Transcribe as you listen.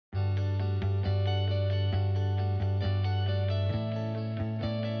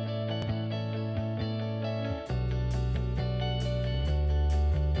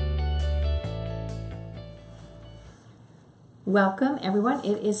Welcome everyone.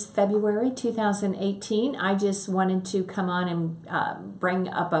 It is February 2018. I just wanted to come on and bring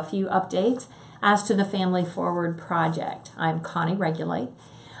up a few updates as to the Family Forward Project. I'm Connie, Reguli.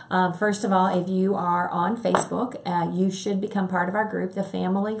 First of all, if you are on Facebook, you should become part of our group, the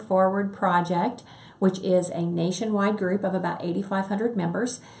Family Forward Project, which is a nationwide group of about 8,500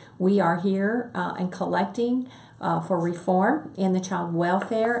 members. We are here and collecting for reform in the child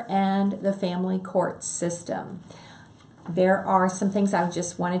welfare and the family court system. There are some things I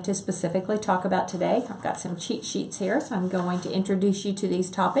just wanted to specifically talk about today. I've got some cheat sheets here, so I'm going to introduce you to these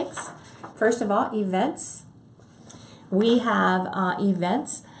topics. First of all, events. We have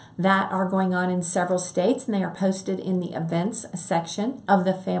events that are going on in several states, and they are posted in the events section of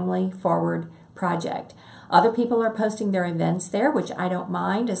the Family Forward Project. Other people are posting their events there, which I don't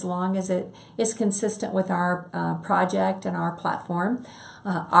mind as long as it is consistent with our project and our platform.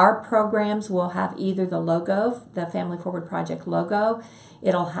 Our programs will have either the logo, the Family Forward Project logo.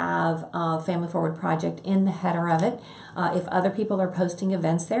 It'll have Family Forward Project in the header of it. If other people are posting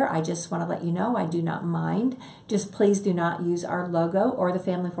events there, I just want to let you know I do not mind. Just please do not use our logo or the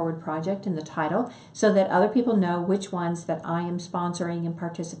Family Forward Project in the title so that other people know which ones that I am sponsoring and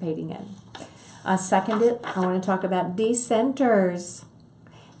participating in. Second, I want to talk about dissenters.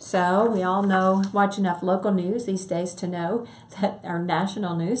 So we all know, watch enough local news these days to know that our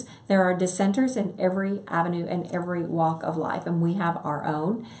national news, there are dissenters in every avenue and every walk of life, and we have our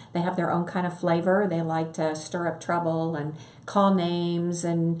own. They have their own kind of flavor. They like to stir up trouble and call names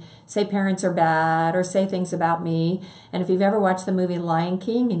and say parents are bad or say things about me. And if you've ever watched the movie Lion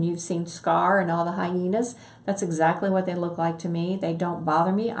King and you've seen Scar and all the hyenas, that's exactly what they look like to me. They don't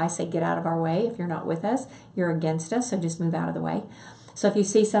bother me. I say get out of our way. If you're not with us, you're against us, so just move out of the way. So if you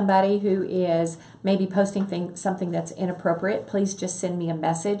see somebody who is maybe posting something that's inappropriate, please just send me a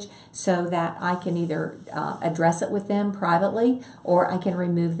message so that I can either address it with them privately or I can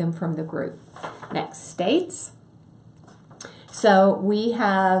remove them from the group. Next, states. So we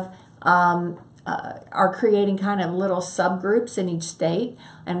have are creating kind of little subgroups in each state,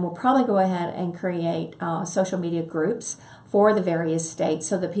 and we'll probably go ahead and create social media groups for the various states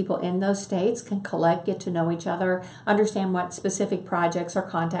so that people in those states can get to know each other, understand what specific projects or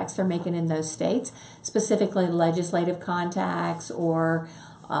contacts they're making in those states, specifically legislative contacts or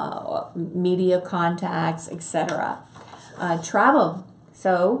media contacts, etc. Travel.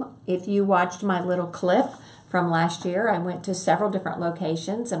 So if you watched my little clip from last year, I went to several different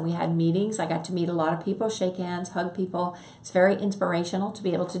locations and we had meetings. I got to meet a lot of people, shake hands, hug people. It's very inspirational to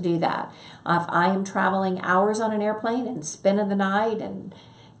be able to do that. If I am traveling hours on an airplane and spending the night and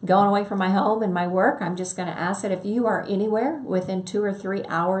going away from my home and my work, I'm just going to ask that if you are anywhere within 2 or 3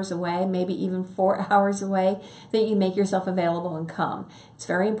 hours away, maybe even 4 hours away, that you make yourself available and come. It's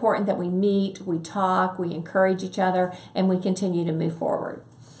very important that we meet, we talk, we encourage each other, and we continue to move forward.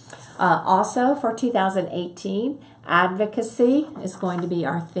 Also for 2018, advocacy is going to be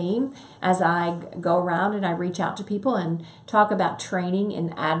our theme as I go around and I reach out to people and talk about training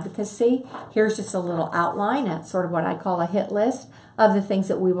in advocacy. Here's just a little outline. That's sort of what I call a hit list of the things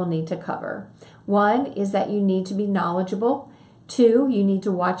that we will need to cover. 1 is that you need to be knowledgeable. 2, you need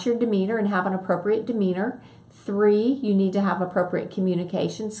to watch your demeanor and have an appropriate demeanor. 3, you need to have appropriate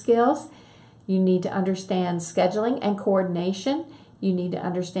communication skills. You need to understand scheduling and coordination. You need to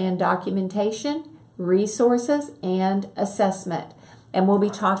understand documentation, resources, and assessment. And we'll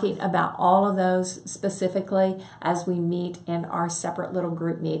be talking about all of those specifically as we meet in our separate little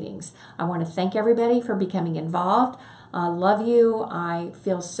group meetings. I want to thank everybody for becoming involved. I love you. I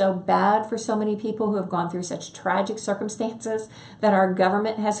feel so bad for so many people who have gone through such tragic circumstances that our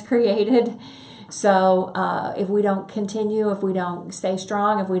government has created. So if we don't continue, if we don't stay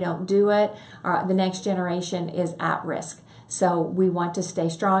strong, if we don't do it, the next generation is at risk. So we want to stay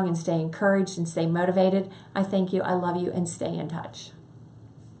strong and stay encouraged and stay motivated. I thank you, I love you, and stay in touch.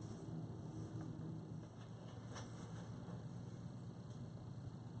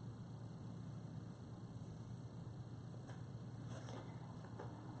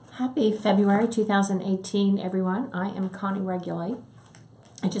 Happy February 2018, everyone. I am Connie Reguli.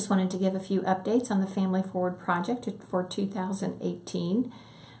 I just wanted to give a few updates on the Family Forward Project for 2018.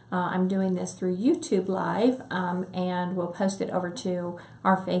 I'm doing this through YouTube Live, and we'll post it over to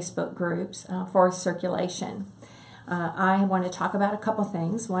our Facebook groups for circulation. I want to talk about a couple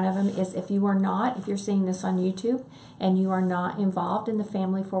things. One of them is if you're seeing this on YouTube and you are not involved in the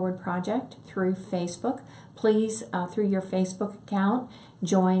Family Forward Project through Facebook, please, through your Facebook account,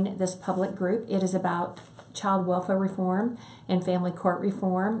 join this public group. It is about child welfare reform and family court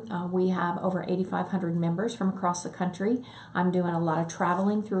reform. We have over 8,500 members from across the country. I'm doing a lot of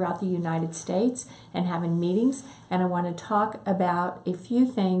traveling throughout the United States and having meetings, and I want to talk about a few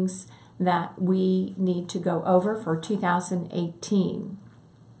things that we need to go over for 2018.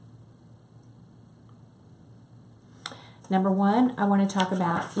 Number one, I want to talk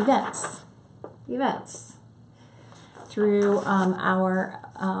about events. Through our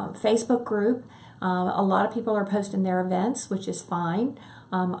Facebook group, a lot of people are posting their events, which is fine.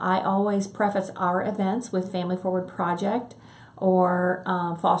 I always preface our events with Family Forward Project or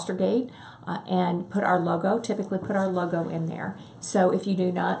Fostergate and typically put our logo in there. So if you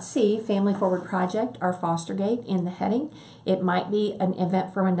do not see Family Forward Project or Fostergate in the heading, it might be an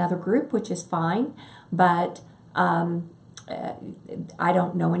event from another group, which is fine, but I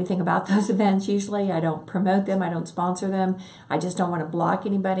don't know anything about those events usually. I don't promote them. I don't sponsor them. I just don't want to block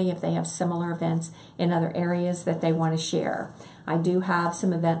anybody if they have similar events in other areas that they want to share. I do have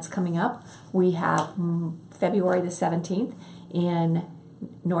some events coming up. We have February the 17th in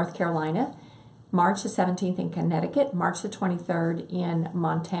North Carolina, March the 17th in Connecticut, March the 23rd in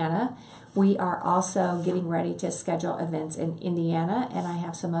Montana. We are also getting ready to schedule events in Indiana, and I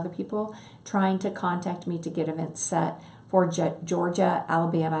have some other people trying to contact me to get events set for Georgia,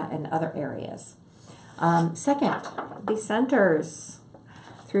 Alabama, and other areas. Second, dissenters.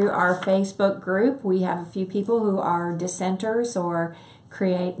 Through our Facebook group, we have a few people who are dissenters or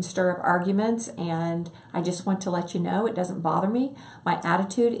create and stir up arguments, and I just want to let you know it doesn't bother me. My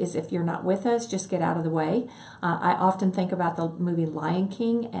attitude is if you're not with us, just get out of the way. I often think about the movie Lion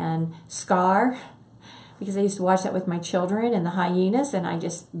King and Scar, because I used to watch that with my children, and the hyenas, and I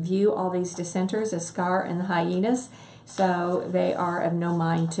just view all these dissenters as Scar and the hyenas. So they are of no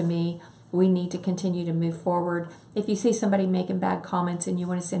mind to me. We need to continue to move forward. If you see somebody making bad comments and you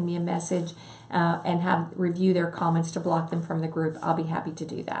want to send me a message and review their comments to block them from the group, I'll be happy to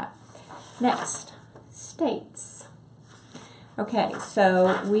do that. Next, states. Okay,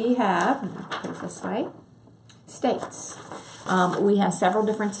 so we have, put it this way, states. We have several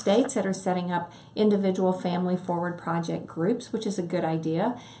different states that are setting up individual Family Forward Project groups, which is a good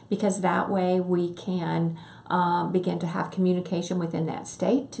idea because that way we can begin to have communication within that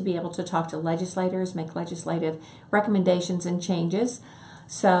state to be able to talk to legislators, make legislative recommendations and changes.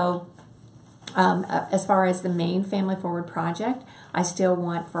 So as far as the main Family Forward Project, I still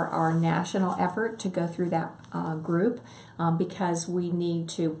want for our national effort to go through that group because we need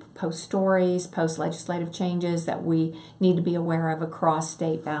to post stories, post legislative changes that we need to be aware of across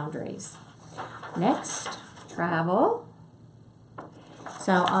state boundaries. Next, travel.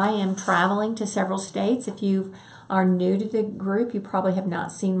 So I am traveling to several states. If you are new to the group, you probably have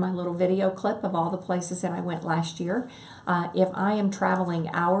not seen my little video clip of all the places that I went last year. If I am traveling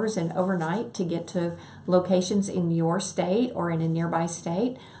hours and overnight to get to locations in your state or in a nearby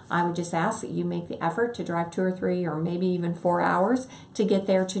state, I would just ask that you make the effort to drive 2 or 3 or maybe even 4 hours to get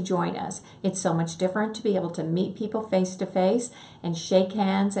there to join us. It's so much different to be able to meet people face to face and shake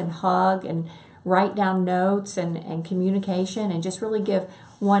hands and hug and write down notes and communication and just really give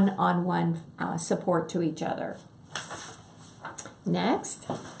one-on-one support to each other. Next,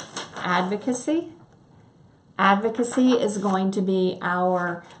 advocacy. Advocacy is going to be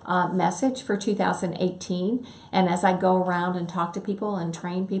our message for 2018. And as I go around and talk to people and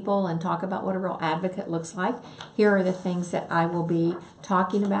train people and talk about what a real advocate looks like, here are the things that I will be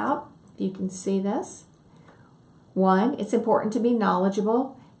talking about. If you can see this. 1, it's important to be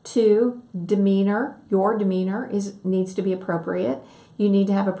knowledgeable. 2, demeanor. Your demeanor needs to be appropriate. You need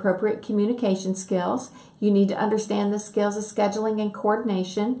to have appropriate communication skills. You need to understand the skills of scheduling and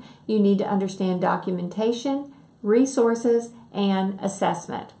coordination. You need to understand documentation, resources, and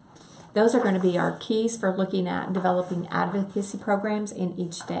assessment. Those are going to be our keys for looking at developing advocacy programs in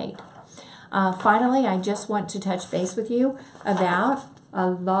each state. Finally, I just want to touch base with you about a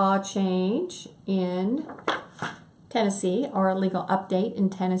law change in Tennessee, or a legal update in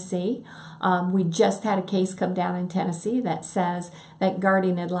Tennessee. We just had a case come down in Tennessee that says that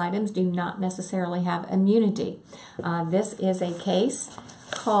guardian ad litems do not necessarily have immunity. This is a case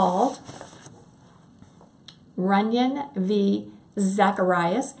called Runyon v.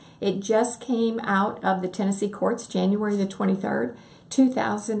 Zacharias. It just came out of the Tennessee courts January the 23rd,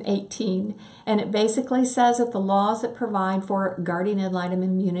 2018, and it basically says that the laws that provide for guardian ad litem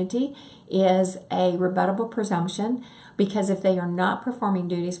immunity is a rebuttable presumption, because if they are not performing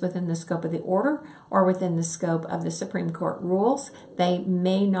duties within the scope of the order or within the scope of the Supreme Court rules, they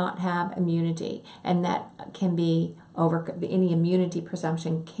may not have immunity, and that can be any immunity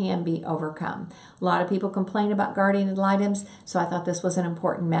presumption can be overcome. A lot of people complain about guardian ad litems, so I thought this was an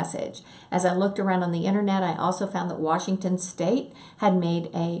important message. As I looked around on the internet, I also found that Washington State had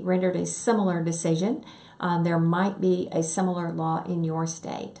rendered a similar decision. There might be a similar law in your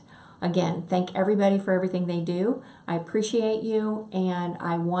state. Again, thank everybody for everything they do. I appreciate you, and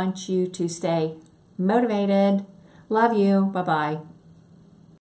I want you to stay motivated. Love you. Bye-bye.